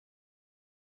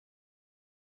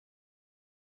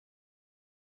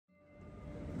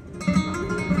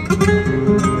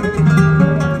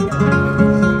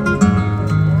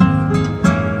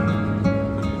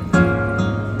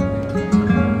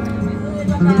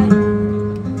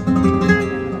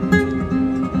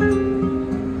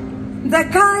De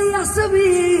calle a Sevilla,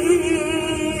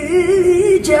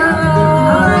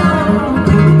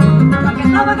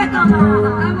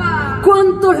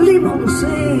 cuántos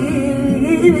limoncitos.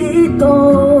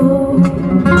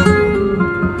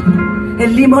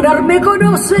 El limonar me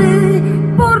conoce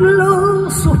por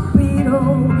los suspiros.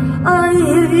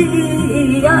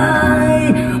 Ay,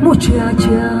 ay,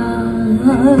 muchacha.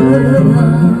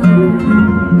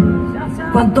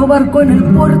 Cuánto barco en el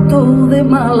puerto de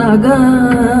Málaga.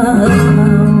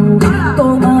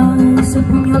 Toma ese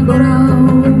puñal dorado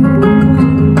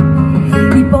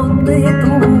y ponte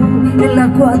tú en las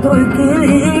cuatro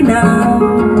esquinas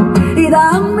y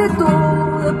dame tú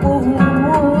de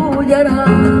puñalada.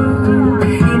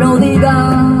 Y no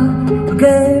digas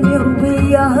que me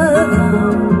olvidas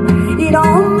y no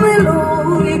me lo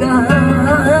digas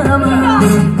más.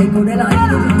 Que con el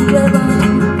aire que lleva,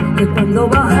 que cuando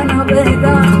vas a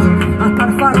navegar hasta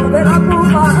el faro de la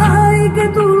popa, ay, que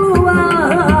tú lo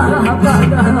vas a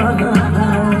pagar.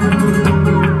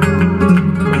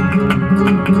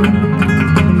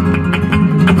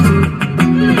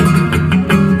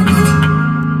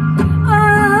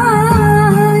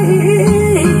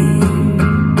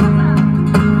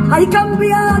 Ay,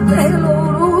 cambiate el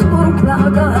oro por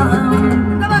plata,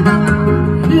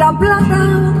 la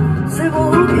plata se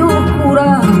volvió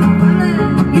oscura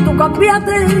y tú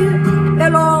cambiate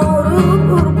el oro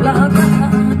por plata,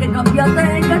 que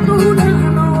cambiate que tú una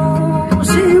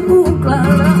noche muy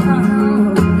clara,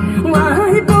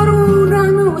 ay, por una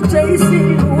noche y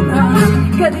sin luna,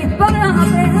 que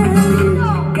disparate,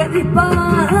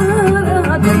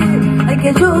 ay,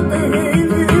 que yo te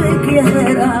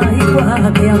quiera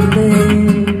igual que antes.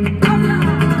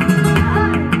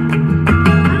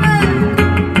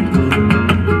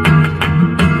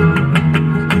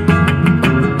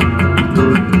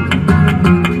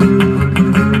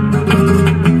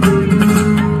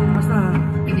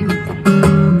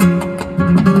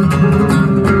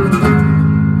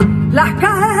 Las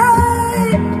cadenas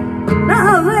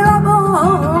del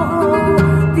amor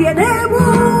tiene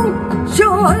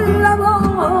mucho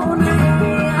eslabón.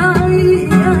 Ay,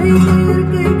 ay, el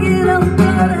que quiera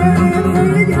entrar en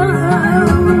ella,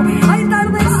 ay,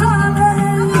 tarde sale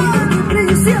de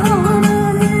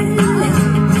prisiones.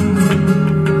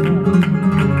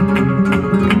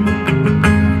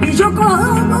 Y yo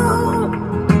como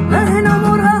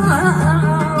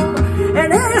enamorado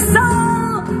en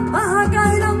esa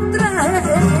caída entré,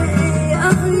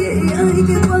 ay, ay,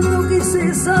 que cuando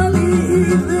quise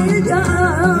salir de ella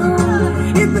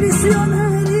y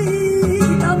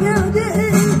prisionerita me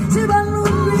hallé. Se van los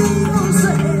ríos,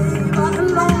 se van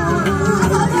los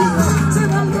ríos, se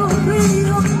van los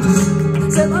ríos,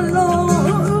 se van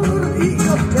los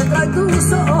ríos, que trae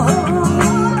tus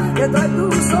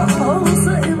ojos,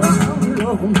 se van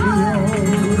los míos.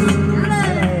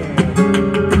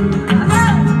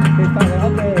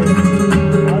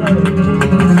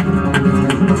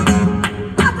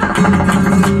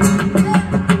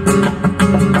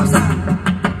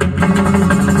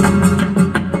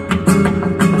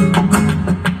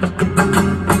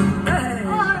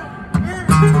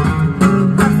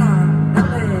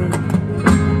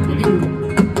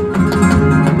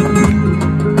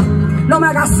 No me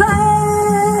hagas señas,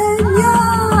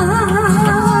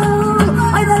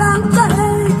 ay, delante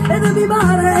de mi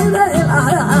madre,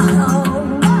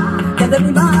 que de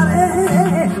mi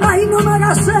madre, ay, no me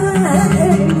hagas señas.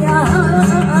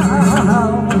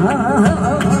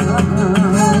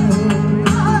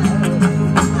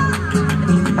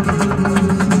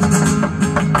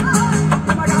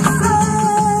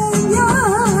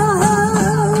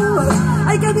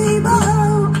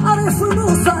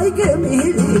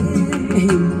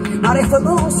 María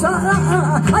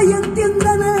famosa, ay,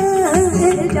 entienden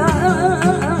ella.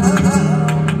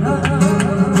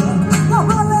 No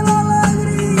vale la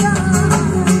alegría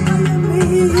que hay en mi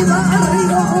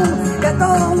barrio, que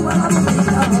toma la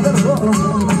vida del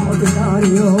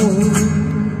ordinario.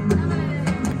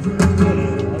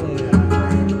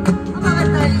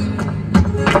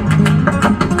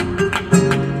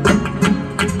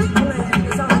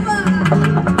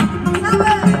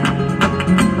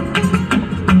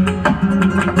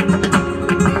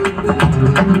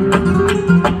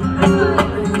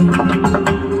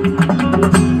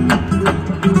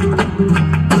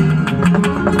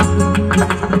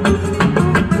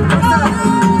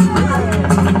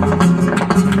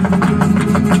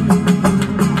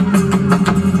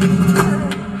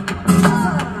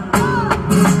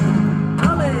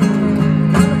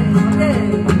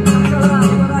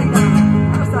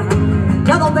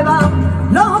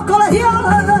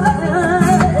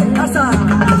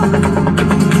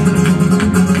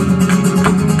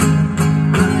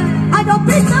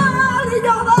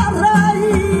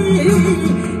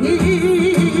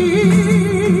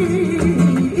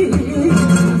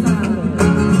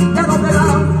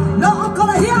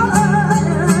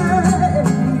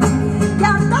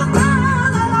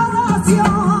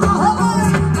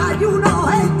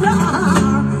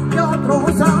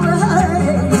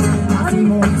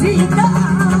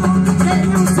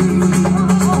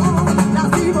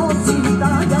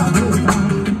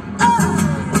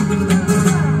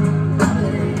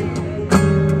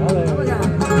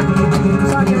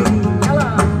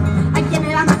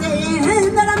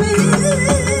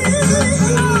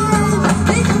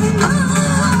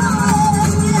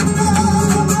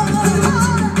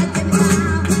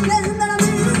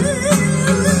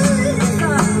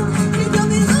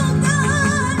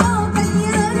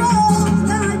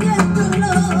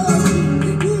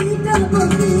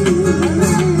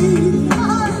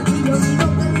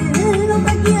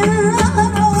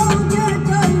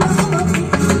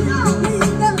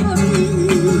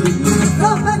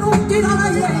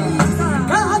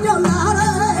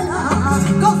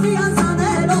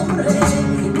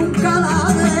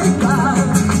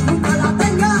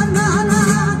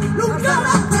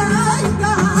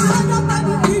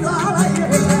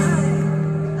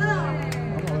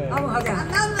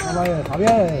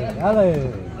 Javier,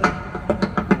 dale.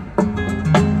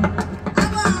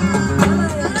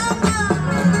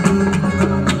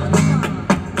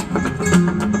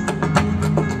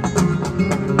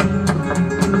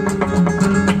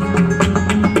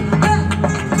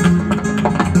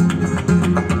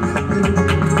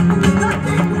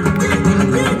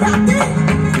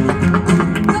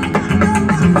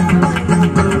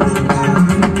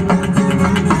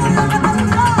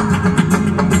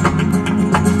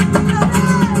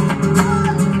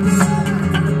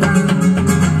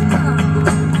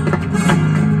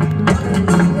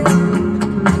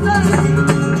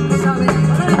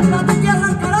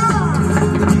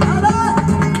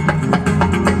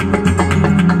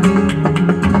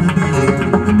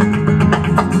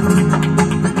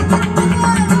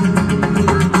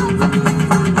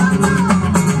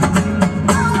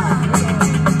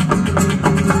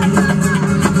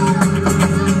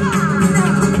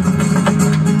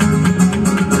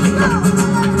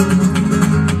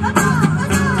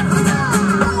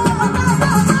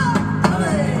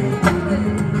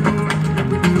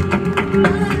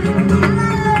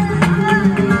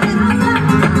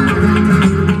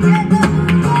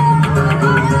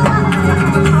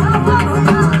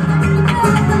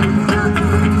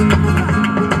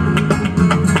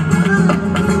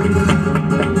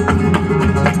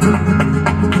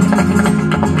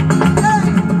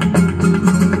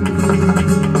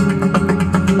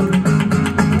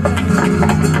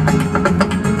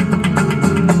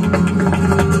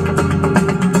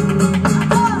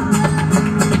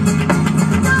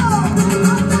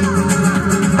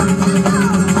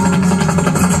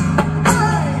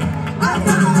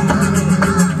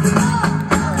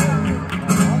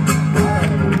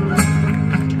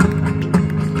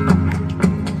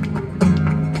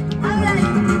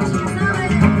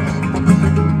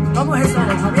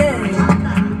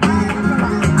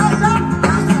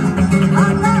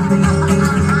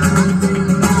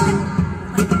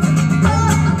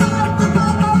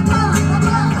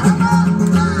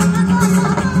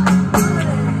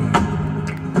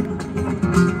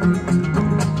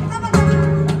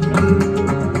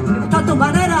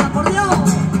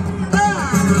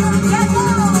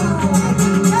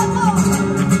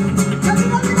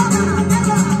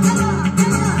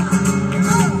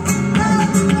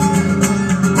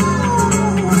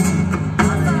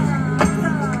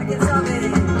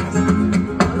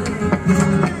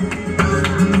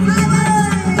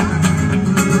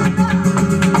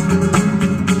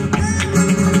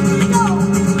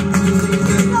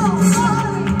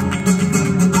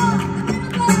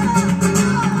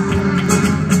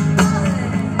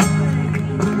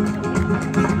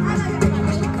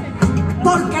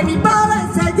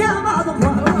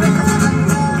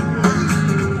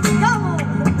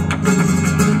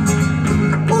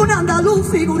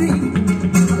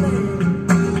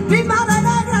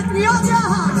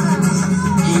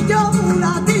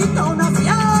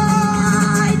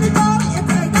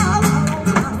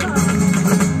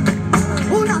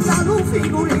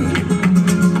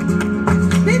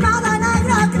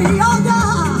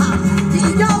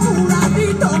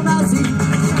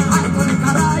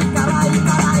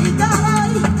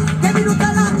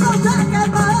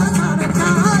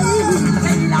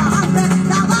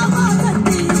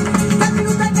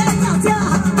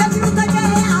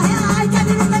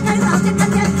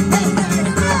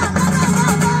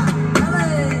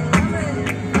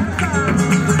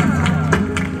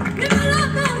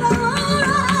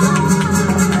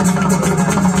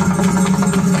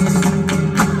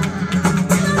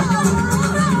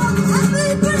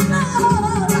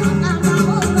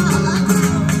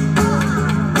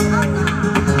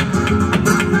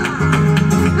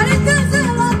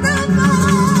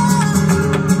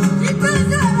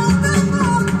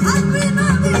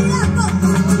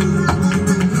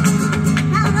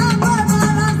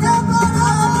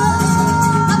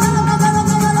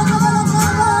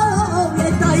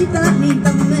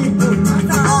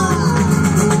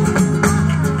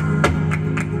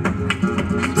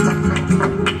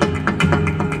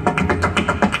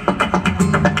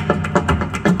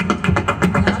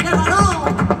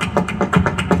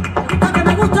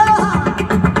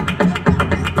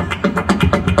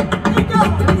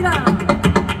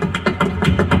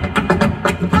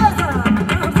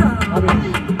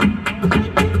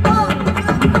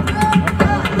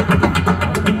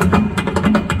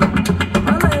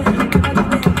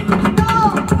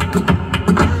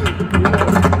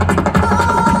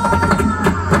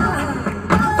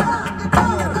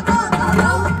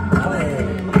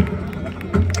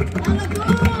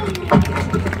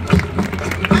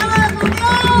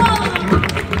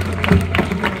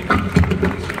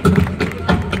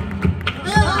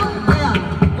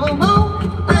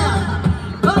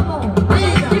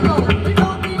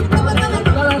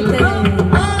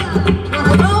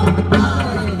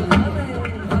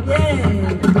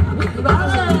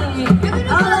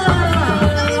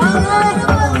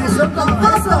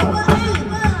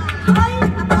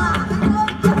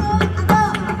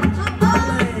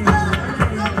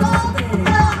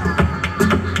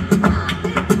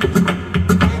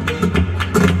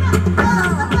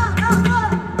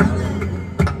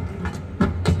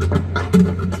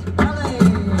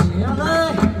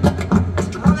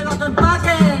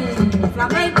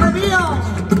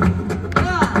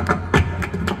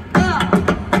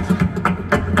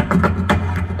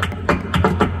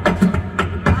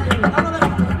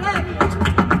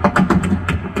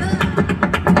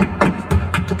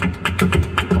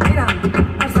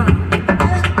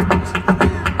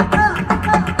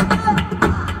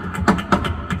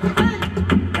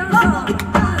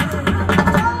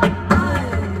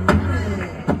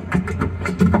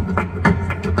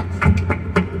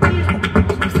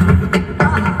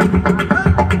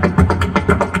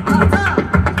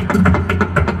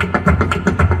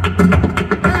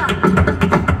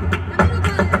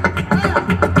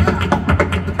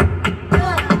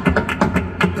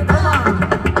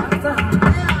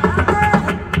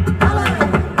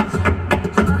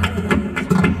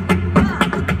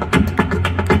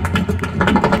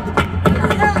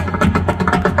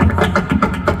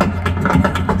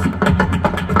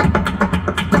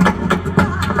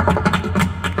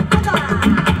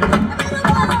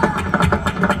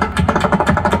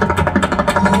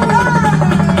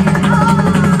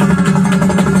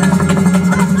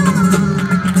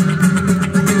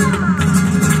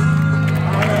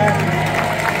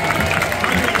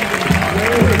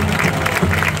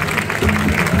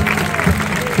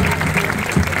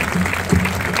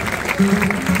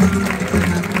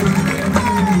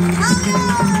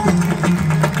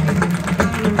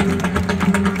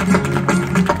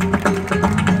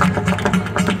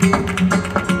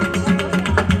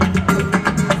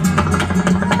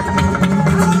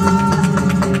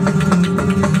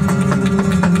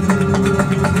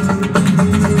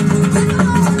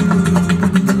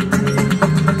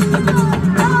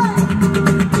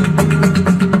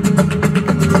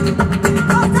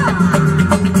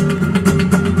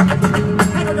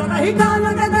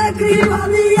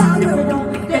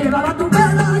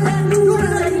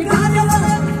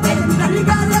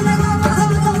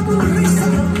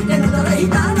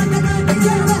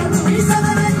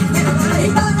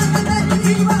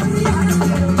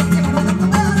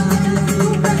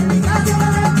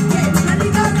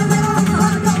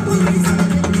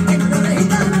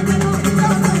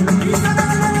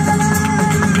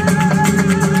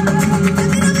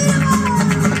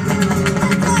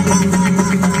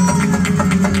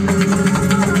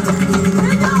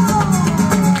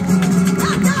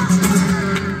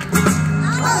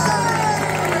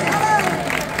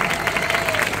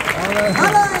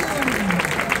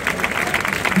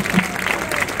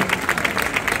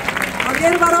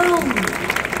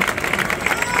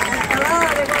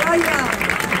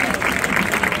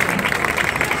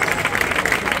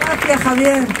 Gracias,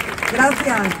 Javier.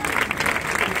 Gracias.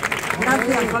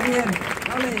 Gracias, Javier.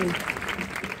 Vale.